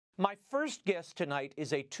My first guest tonight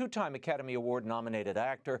is a two-time Academy Award-nominated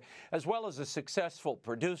actor, as well as a successful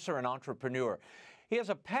producer and entrepreneur. He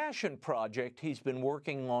has a passion project he's been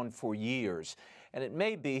working on for years, and it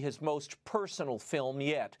may be his most personal film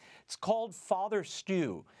yet. It's called Father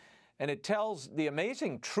STU, and it tells the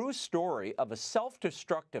amazing true story of a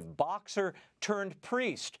self-destructive boxer turned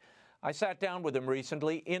priest. I sat down with him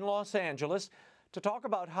recently in Los Angeles to talk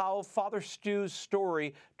about how Father STU's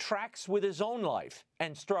story tracks with his own life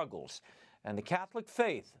and struggles and the Catholic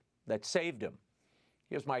faith that saved him.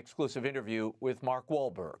 Here's my exclusive interview with Mark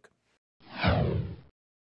Wahlberg.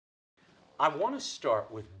 I want to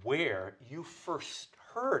start with where you first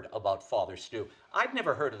heard about Father STU. I'd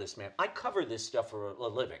never heard of this man. I cover this stuff for a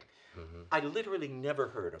living. I literally never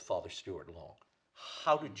heard of Father Stuart Long.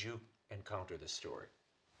 How did you encounter this story?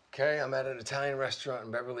 Okay, I'm at an Italian restaurant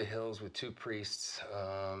in Beverly Hills with two priests,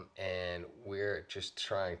 and we're just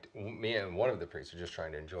me and one of the priests are just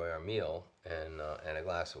trying to enjoy our meal and a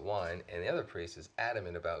glass of wine, and the other priest is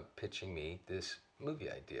adamant about pitching me this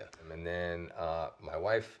movie idea. And then my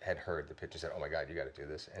wife had heard the pitch and said, "Oh my God, you got to do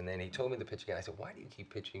this." And then he told me the pitch again. I said, "Why do you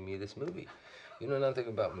keep pitching me this movie? You know nothing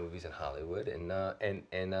about movies in Hollywood." And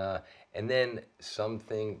then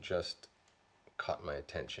something just caught my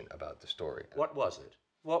attention about the story. What was it?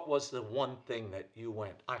 What was the one thing that you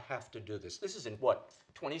went, I have to do this? This is in what,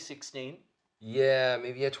 2016? Yeah,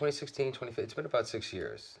 maybe 2016, 2015. It's been about 6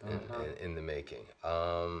 years in the making.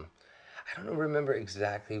 I don't remember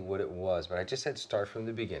exactly what it was, but I just said start from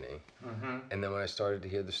the beginning. And then when I started to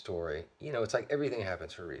hear the story, you know, it's like everything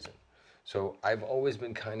happens for a reason. So I've always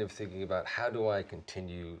been kind of thinking about how do I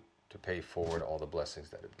continue to pay forward all the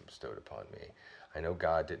blessings that have been bestowed upon me. I know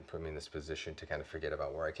God didn't put me in this position to kind of forget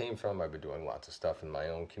about where I came from. I've been doing lots of stuff in my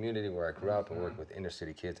own community where I grew up and work with inner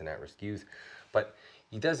city kids and at-risk youth. But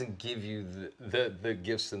he doesn't give you the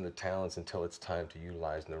gifts and the talents until it's time to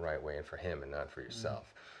utilize them the right way and for him and not for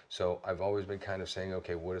yourself. So I've always been kind of saying,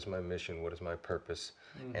 okay, what is my mission? What is my purpose?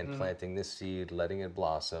 And planting this seed, letting it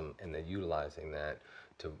blossom, and then utilizing that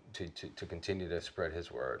to continue to spread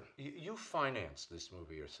his word. You financed this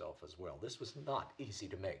movie yourself as well. This was not easy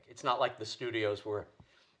to make. It's not like the studios were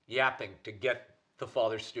yapping to get the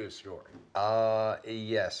Father STU story.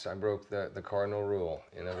 Yes, I broke the cardinal rule.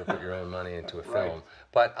 You never put your own money into a film.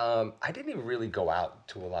 But I didn't even really go out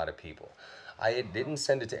to a lot of people. I didn't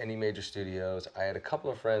send it to any major studios. I had a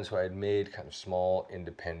couple of friends who I had made kind of small,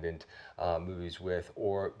 independent movies with,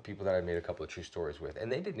 or people that I made a couple of true stories with,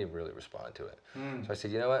 and they didn't even really respond to it. So I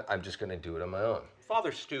said, you know what, I'm just going to do it on my own.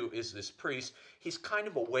 Father STU is this priest. He's kind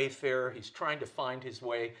of a wayfarer. He's trying to find his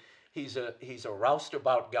way. He's a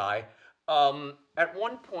roustabout guy. At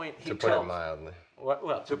one point, he put it mildly.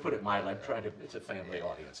 Well, to put it mildly, I'm trying to. It's a family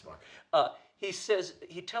audience, Mark.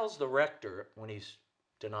 He tells the rector when he's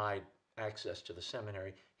denied access to the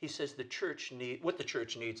seminary, he says what the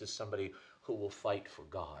church needs is somebody who will fight for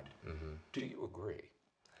God. Do you agree?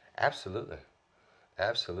 Absolutely.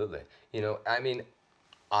 Absolutely. You know, I mean,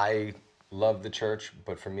 I love the church,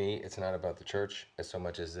 but for me, it's not about the church as so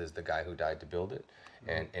much as is the guy who died to build it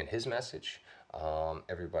and his message.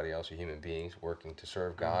 Everybody else are human beings working to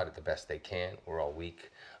serve God at the best they can. We're all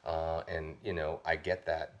weak, and you know I get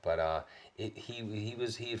that. But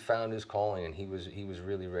he had found his calling, and he was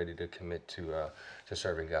really ready to commit to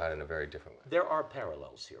serving God in a very different way. There are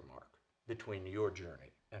parallels here, Mark, between your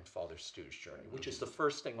journey and Father STU's journey, which is the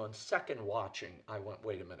first thing on second watching. I went,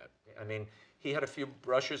 wait a minute. I mean, he had a few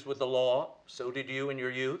brushes with the law. So did you in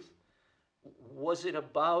your youth. Was it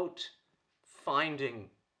about finding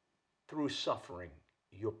through suffering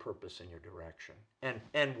your purpose and your direction,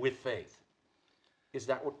 and with faith? Is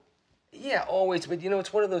that what? Yeah, always. But you know,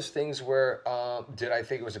 it's one of those things where did I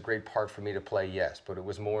think it was a great part for me to play? Yes, but it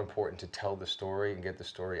was more important to tell the story and get the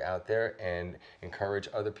story out there and encourage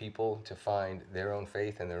other people to find their own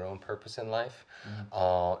faith and their own purpose in life,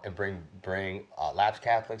 and bring lapsed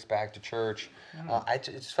Catholics back to church. I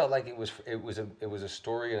just felt like it was a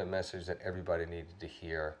story and a message that everybody needed to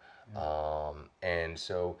hear. And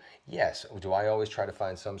so, yes, do I always try to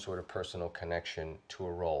find some sort of personal connection to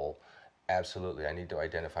a role? Absolutely. I need to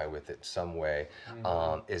identify with it some way.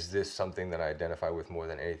 Is this something that I identify with more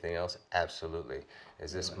than anything else? Absolutely.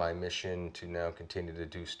 Is this my mission to now continue to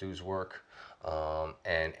do STU's work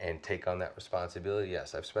and take on that responsibility?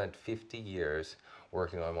 Yes. I've spent 50 years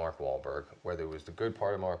working on Mark Wahlberg, whether it was the good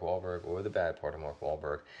part of Mark Wahlberg or the bad part of Mark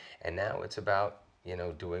Wahlberg. And now it's about, you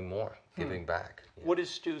know, doing more, giving back. What is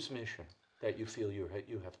STU's mission that you feel you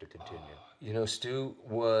have to continue? You know, STU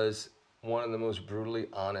was one of the most brutally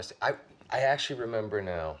honest. I actually remember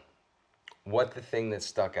now what the thing that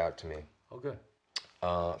stuck out to me. Oh, good.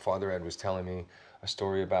 Father Ed was telling me a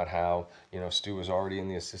story about how, Stu was already in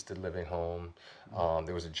the assisted living home.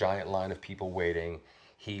 There was a giant line of people waiting.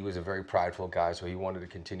 He was a very prideful guy, so he wanted to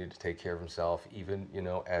continue to take care of himself, even,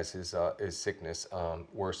 as his sickness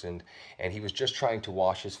worsened. And he was just trying to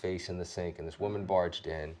wash his face in the sink, and this woman barged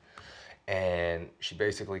in, and she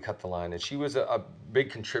basically cut the line. And she was a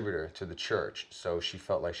big contributor to the church, so she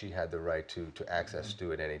felt like she had the right to access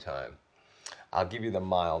Stu at any time. I'll give you the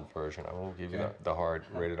mild version. I won't give you the hard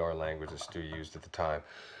rated R language that Stu used at the time.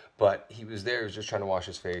 But he was there, he was just trying to wash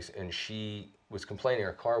his face, and she was complaining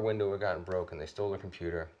her car window had gotten broken. They stole her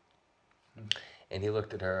computer. And he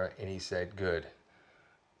looked at her and he said, "Good,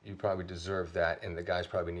 you probably deserve that, and the guys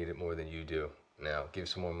probably need it more than you do. Now, give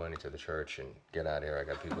some more money to the church and get out of here. I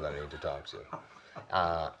got people that I need to talk to."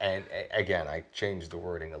 And again, I changed the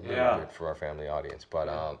wording a little bit for our family audience, but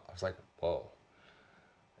I was like, whoa.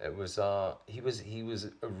 It was he was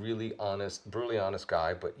a really honest, brutally honest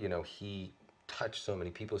guy, but he touched so many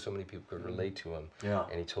people could relate to him. Yeah.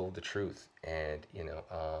 And he told the truth, and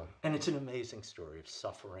and it's an amazing story of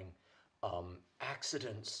suffering,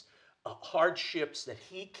 accidents, hardships that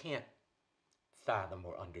he can't fathom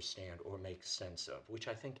or understand or make sense of, which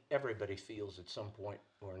I think everybody feels at some point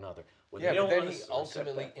or another. But then he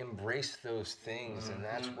ultimately embraced those things, and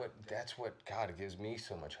that's what God, it gives me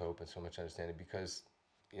so much hope and so much understanding, because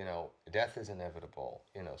death is inevitable,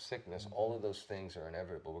 sickness, all of those things are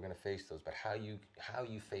inevitable. We're going to face those, but how you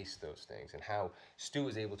face those things, and how Stu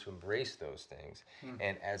was able to embrace those things.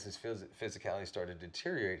 And as his physicality started to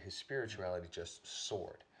deteriorate, his spirituality just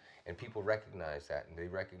soared. And people recognized that, and they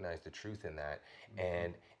recognized the truth in that.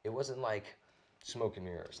 And it wasn't like smoke and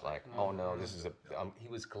mirrors, like, oh no, this is he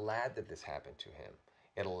was glad that this happened to him.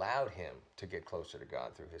 It allowed him to get closer to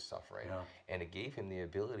God through his suffering. And it gave him the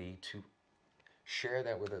ability to share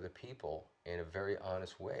that with other people in a very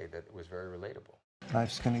honest way that was very relatable.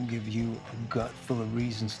 Life's gonna give you a gut full of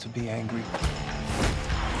reasons to be angry.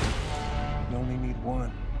 You only need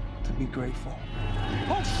one, to be grateful.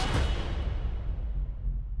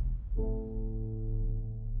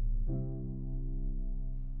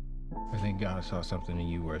 I think God saw something in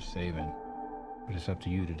you worth saving, but it's up to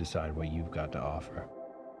you to decide what you've got to offer.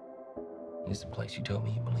 This is the place you told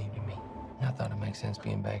me you believed in me. I thought it made sense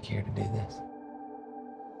being back here to do this.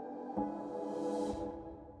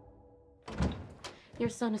 Your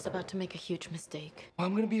son is about to make a huge mistake. Well,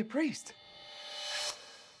 I'm gonna be a priest.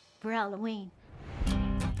 For Halloween.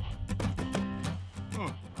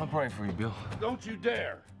 I'm praying for you, Bill. Don't you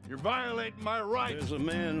dare. You're violating my rights. There's a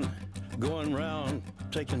man going around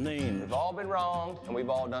taking names. We've all been wronged, and we've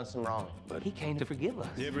all done some wrong. But he came to forgive us.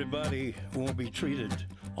 Everybody won't be treated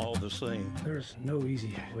all the same. There's no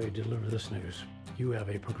easy way to deliver this news. You have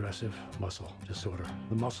a progressive muscle disorder.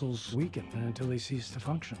 The muscles weaken until they cease to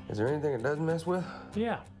function. Is there anything it doesn't mess with?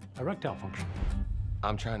 Yeah, erectile function.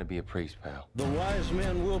 I'm trying to be a priest, pal. The wise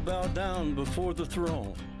men will bow down before the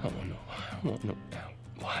throne. I won't know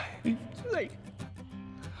why. And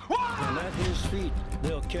at his feet,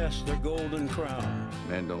 they'll cast their golden crown.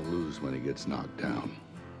 Man don't lose when he gets knocked down,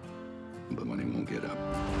 but when he won't get up.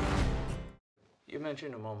 You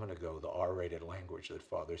mentioned a moment ago the R-rated language that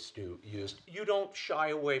Father Stu used. You don't shy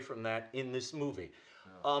away from that in this movie,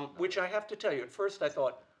 which I have to tell you, at first I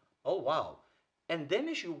thought, oh, wow. And then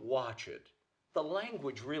as you watch it, the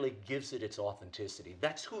language really gives it its authenticity.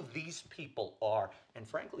 That's who these people are, and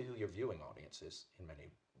frankly, who your viewing audience is in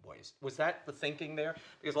many ways. Was that the thinking there?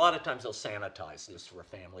 Because a lot of times they'll sanitize this for a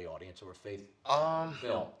family audience or a faith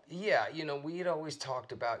film. Yeah, we had always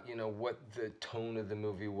talked about, what the tone of the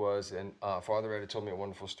movie was, and Father Ed had told me a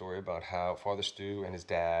wonderful story about how Father Stu and his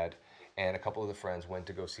dad and a couple of the friends went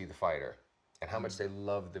to go see The Fighter, and how much they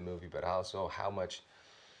loved the movie, but also how much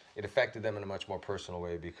it affected them in a much more personal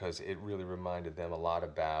way, because it really reminded them a lot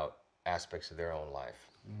about aspects of their own life.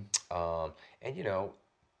 And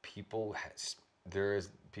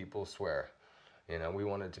people swear. We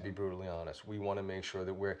wanted to be brutally honest. We want to make sure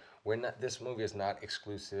that we're not. This movie is not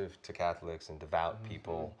exclusive to Catholics and devout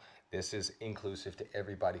people. This is inclusive to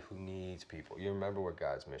everybody who needs people. You remember what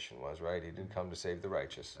God's mission was, right? He didn't come to save the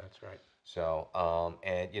righteous. That's right. So,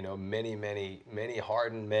 many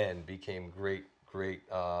hardened men became great,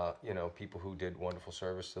 people who did wonderful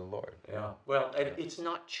service to the Lord. Yeah. Well, and it's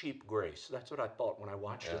not cheap grace. That's what I thought when I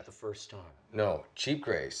watched it the first time. No, cheap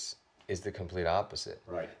grace is the complete opposite.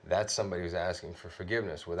 Right. That's somebody who's asking for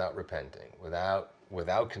forgiveness without repenting, without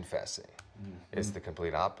confessing. It's the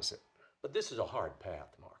complete opposite. But this is a hard path,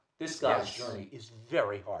 Mark. This guy's journey is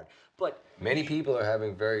very hard. But many people are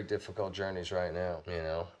having very difficult journeys right now,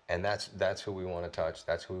 and that's who we want to touch.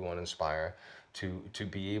 That's who we want to inspire to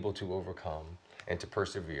be able to overcome and to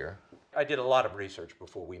persevere. I did a lot of research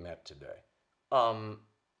before we met today.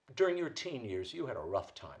 During your teen years, you had a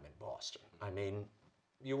rough time in Boston. I mean,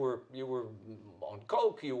 you were on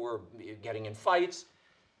coke, you were getting in fights.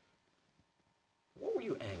 What were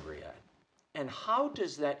you angry at? And how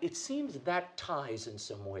does that, it seems that ties in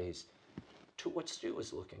some ways to what Stu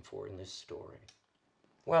is looking for in this story.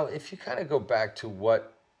 Well, if you kind of go back to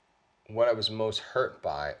what I was most hurt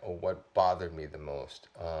by or what bothered me the most,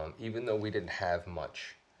 even though we didn't have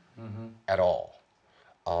much at all,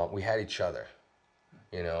 we had each other.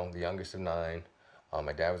 You know, the youngest of 9.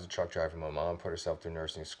 My dad was a truck driver. My mom put herself through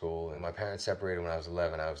nursing school. And my parents separated when I was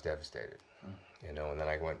 11. I was devastated. You know, and then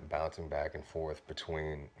I went bouncing back and forth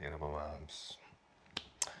between, you know, my mom's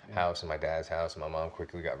house and my dad's house. My mom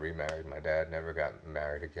quickly got remarried. My dad never got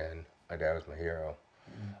married again. My dad was my hero.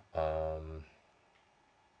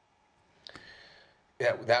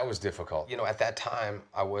 Yeah, that was difficult. You know, at that time,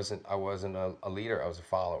 I wasn't a leader. I was a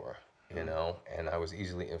follower. You know, and I was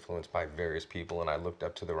easily influenced by various people, and I looked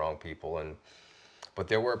up to the wrong people. But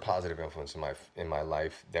there were positive influences in my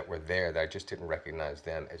life that were there that I just didn't recognize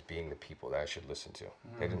them as being the people that I should listen to.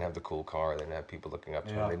 They didn't have the cool car. They didn't have people looking up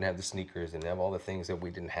to them. They didn't have the sneakers. They didn't have all the things that we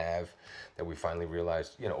didn't have that we finally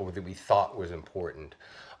realized, you know, or that we thought was important.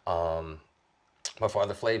 My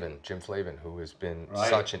father Jim Flavin, who has been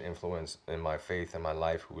such an influence in my faith and my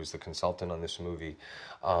life, who was the consultant on this movie.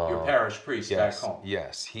 Your parish priest back home.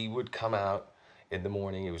 Yes, he would come out in the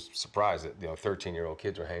morning. He was surprised that, you know, 13-year-old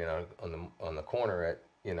kids were hanging out on the corner at,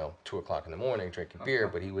 you know, 2 o'clock in the morning drinking beer.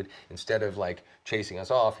 But he would, instead of like chasing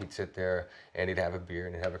us off, he'd sit there and he'd have a beer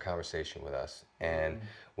and he'd have a conversation with us. And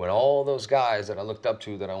when all those guys that I looked up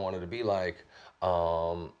to that I wanted to be like,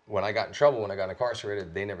 when I got in trouble, when I got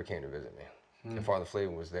incarcerated, they never came to visit me. And Father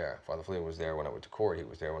Flavin was there. Father Flavin was there when I went to court. He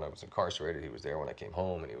was there when I was incarcerated. He was there when I came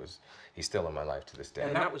home, and he's still in my life to this day.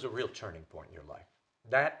 And that was a real turning point in your life.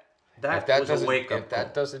 That was a wake-up call. If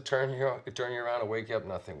that doesn't turn you around and wake you up,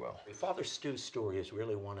 nothing will. Father Stu's story is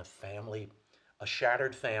really one of family, a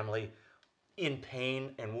shattered family, in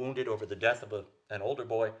pain and wounded over the death of an older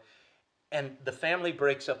boy. And the family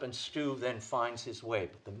breaks up, and Stu then finds his way.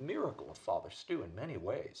 But the miracle of Father Stu, in many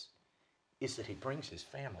ways, is that he brings his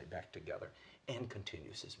family back together and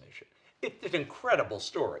continues his mission. It's an incredible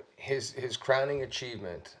story. His crowning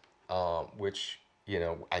achievement, which, you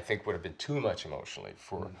know, I think would have been too much emotionally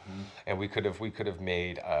for, and we could have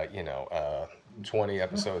made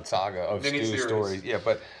 20-episode saga of Stu's stories. Yeah,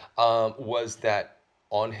 but was that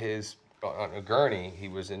on a gurney, he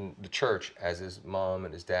was in the church as his mom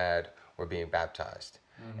and his dad were being baptized.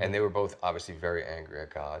 And they were both obviously very angry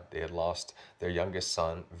at God. They had lost their youngest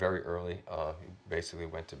son very early. He basically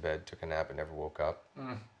went to bed, took a nap, and never woke up.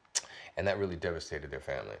 And that really devastated their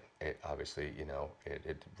family. It obviously, you know,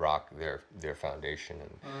 it rocked their foundation,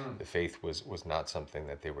 and the faith was not something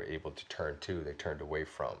that they were able to turn to. They turned away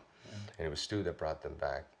from. And it was Stu that brought them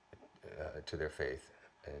back to their faith.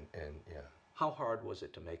 And yeah. How hard was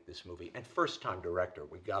it to make this movie? And first-time director,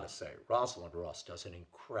 we got to say, Rosalind Ross does an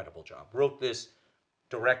incredible job. Wrote this,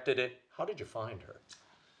 directed it. How did you find her?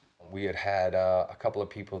 We had a couple of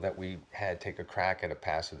people that we had take a crack at a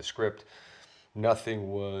pass of the script.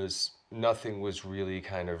 Nothing was really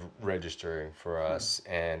kind of registering for us,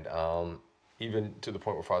 and even to the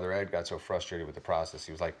point where Father Ed got so frustrated with the process,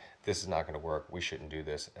 he was like, "This is not going to work. We shouldn't do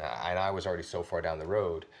this." And I was already so far down the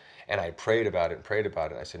road, and I prayed about it.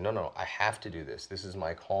 I said, "No, I have to do this. This is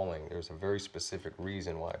my calling. There's a very specific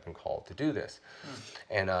reason why I've been called to do this."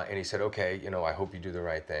 And he said, "Okay, you know, I hope you do the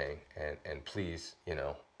right thing, and please, you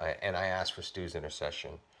know." And I asked for Stu's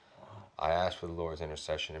intercession. I asked for the Lord's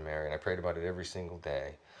intercession in Mary, and I prayed about it every single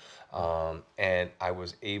day. And I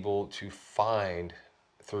was able to find,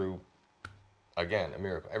 through, again, a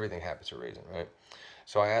miracle. Everything happens for a reason, right?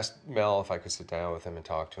 So I asked Mel if I could sit down with him and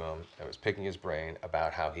talk to him. I was picking his brain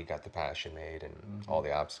about how he got the Passion made and all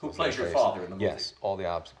the obstacles. Who plays your father in the movie? Yes, all the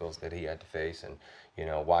obstacles that he had to face, and, you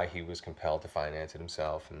know, why he was compelled to finance it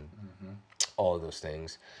himself, and all of those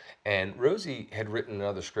things. And Rosie had written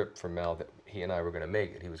another script for Mel that he and I were going to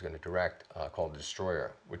make, that he was going to direct, called The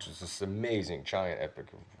Destroyer, which is this amazing giant epic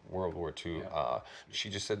of World War II. She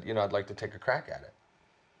just said, you know, I'd like to take a crack at it.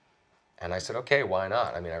 And I said, okay, why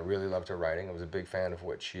not? I mean, I really loved her writing. I was a big fan of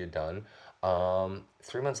what she had done.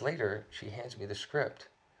 3 months later, she hands me the script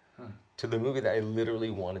to the movie that I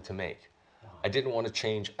literally wanted to make. I didn't want to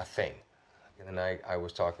change a thing. And then I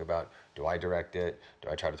was talking about, do I direct it? Do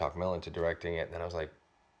I try to talk Mel into directing it? And then I was like,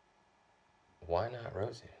 why not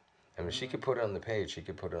Rosie? I mean, she could put it on the page. She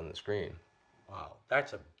could put it on the screen. Wow,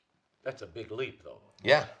 that's a big leap, though.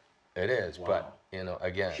 Yeah, it is. Wow. But, you know,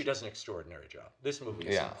 again, she does an extraordinary job. This movie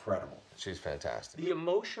is incredible. She's fantastic. The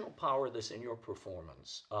emotional power that's in your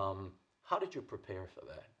performance. How did you prepare for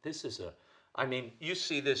that? This is I mean, you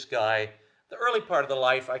see this guy, the early part of the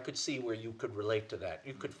life, I could see where you could relate to that.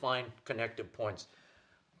 You could find connective points.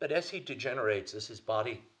 But as he degenerates, as his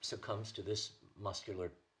body succumbs to this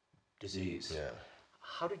muscular disease, Yeah.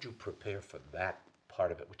 how did you prepare for that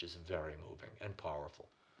part of it, which is very moving and powerful?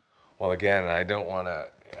 Well, again, I don't want to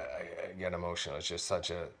get emotional. It's just such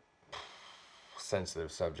a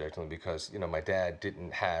sensitive subject, only because, you know, my dad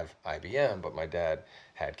didn't have IBM, but my dad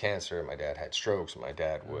had cancer, my dad had strokes, my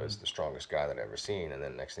dad was the strongest guy that I'd ever seen, and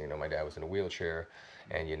then next thing you know, my dad was in a wheelchair,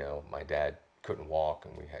 and, you know, my dad couldn't walk,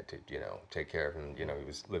 and we had to, you know, take care of him. You know,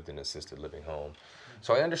 he lived in an assisted living home.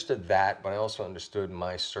 So I understood that, but I also understood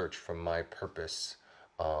my search for my purpose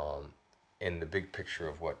in the big picture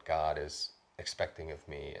of what God is expecting of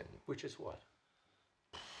me. And Which is what?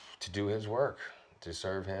 to do his work, to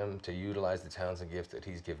serve him, to utilize the talents and gifts that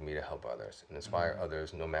he's given me to help others and inspire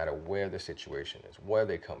others, no matter where the situation is, where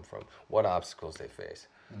they come from, what obstacles they face.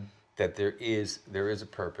 That there is a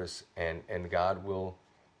purpose, and God will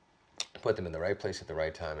put them in the right place at the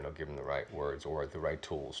right time, and he'll give them the right words or the right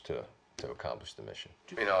tools to accomplish the mission.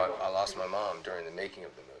 You know, I lost my mom during the making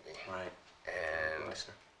of the movie. Right. And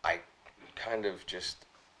I kind of just,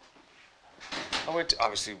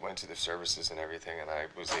 obviously went to the services and everything, and I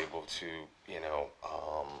was able to, you know,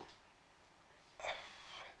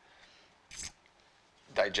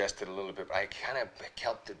 digest it a little bit, but I kind of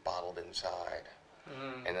kept it bottled inside.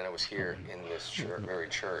 And then I was here in this very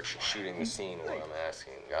church shooting the scene where I'm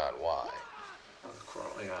asking God why.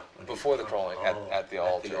 Before the crawling, at the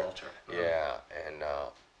altar. Yeah, and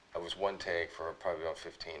it was one take for probably about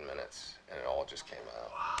 15 minutes, and it all just came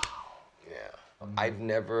out. Wow. Yeah. I've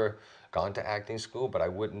never gone to acting school, but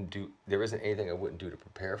there isn't anything I wouldn't do to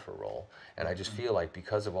prepare for a role. And I just feel like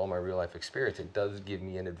because of all my real life experience, it does give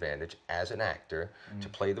me an advantage as an actor to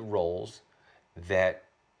play the roles that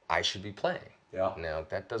I should be playing. Yeah. Now,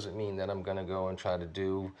 that doesn't mean that I'm going to go and try to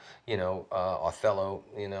do, you know, Othello,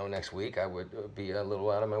 you know, next week. I would be a little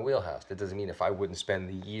out of my wheelhouse. That doesn't mean if I wouldn't spend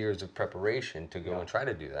the years of preparation to go and try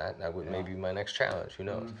to do that, that would maybe be my next challenge. Who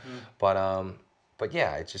knows? But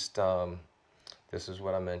yeah, it's just, this is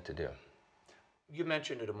what I'm meant to do. You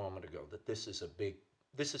mentioned it a moment ago that this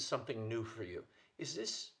is something new for you. Is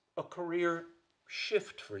this a career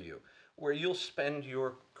shift for you, where you'll spend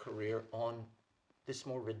your career on this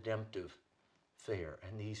more redemptive fare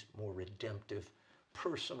and these more redemptive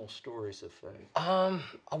personal stories of faith?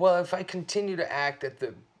 Well, if I continue to act at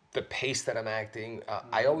the pace that I'm acting,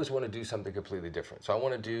 I always want to do something completely different. So I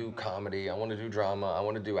want to do comedy, I want to do drama, I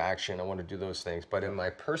want to do action, I want to do those things. But in my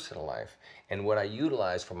personal life and what I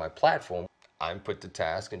utilize for my platform, I'm put to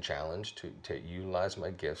task and challenged to utilize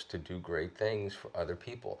my gifts to do great things for other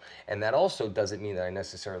people. And that also doesn't mean that I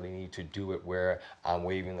necessarily need to do it where I'm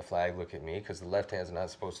waving the flag, look at me, because the left hand's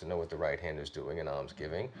not supposed to know what the right hand is doing and alms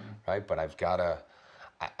giving, right? But I've got to,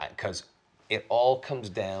 because it all comes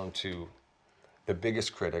down to the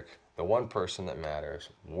biggest critic, the one person that matters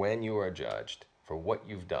when you are judged for what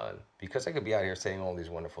you've done. Because I could be out here saying all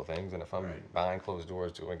these wonderful things, and if I'm behind closed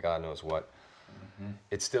doors doing God knows what,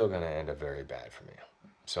 it's still going to end up very bad for me.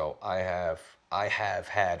 So I have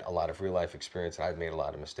had a lot of real life experience. I've made a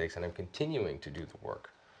lot of mistakes, and I'm continuing to do the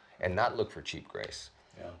work and not look for cheap grace.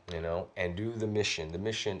 Yeah. You know, and do the mission. The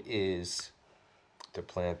mission is to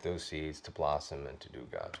plant those seeds, to blossom, and to do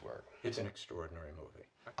God's work. It's an extraordinary movie.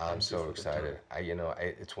 I'm so excited.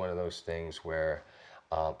 It's one of those things where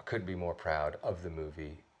I couldn't be more proud of the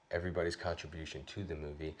movie, everybody's contribution to the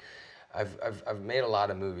movie. I've made a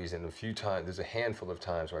lot of movies, and there's a handful of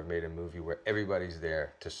times where I've made a movie where everybody's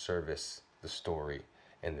there to service the story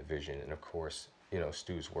and the vision, and of course, you know,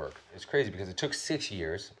 Stu's work. It's crazy because it took 6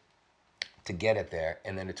 years to get it there,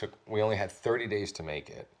 and then we only had 30 days to make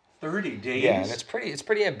it. 30 days? Yeah, and it's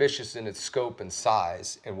pretty ambitious in its scope and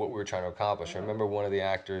size and what we were trying to accomplish. I remember one of the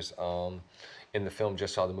actors in the film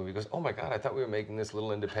just saw the movie. He goes, "Oh my God, I thought we were making this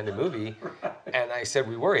little independent movie." And I said,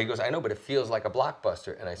 "We were." He goes, "I know, but it feels like a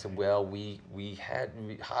blockbuster." And I said, "Well, we had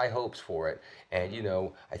high hopes for it." And, you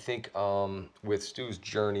know, I think with Stu's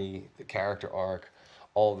journey, the character arc,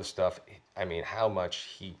 all the stuff, I mean, how much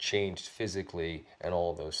he changed physically and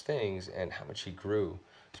all those things, and how much he grew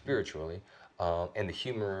spiritually, and the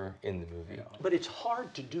humor in the movie. Yeah. But it's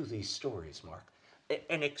hard to do these stories, Mark.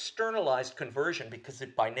 An externalized conversion, because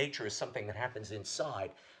it by nature is something that happens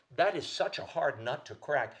inside, that is such a hard nut to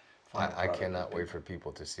crack. I cannot wait for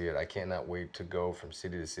people to see it. I cannot wait to go from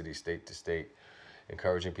city to city, state to state,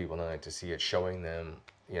 encouraging people not only to see it, showing them,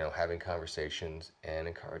 you know, having conversations and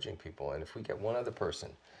encouraging people. And if we get one other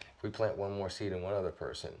person, if we plant one more seed in one other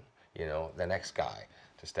person, you know, the next guy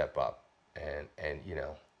to step up and you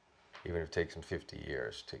know, even if it takes them 50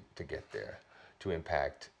 years to get there, to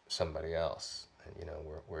impact somebody else. And, you know,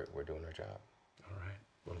 we're doing our job. All right.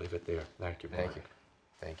 We'll leave it there. Thank you, Mark. Thank you.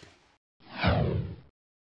 Thank you.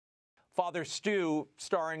 Father Stu,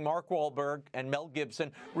 starring Mark Wahlberg and Mel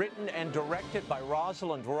Gibson, written and directed by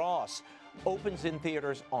Rosalind Ross, opens in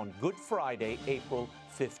theaters on Good Friday, April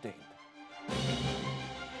 15th.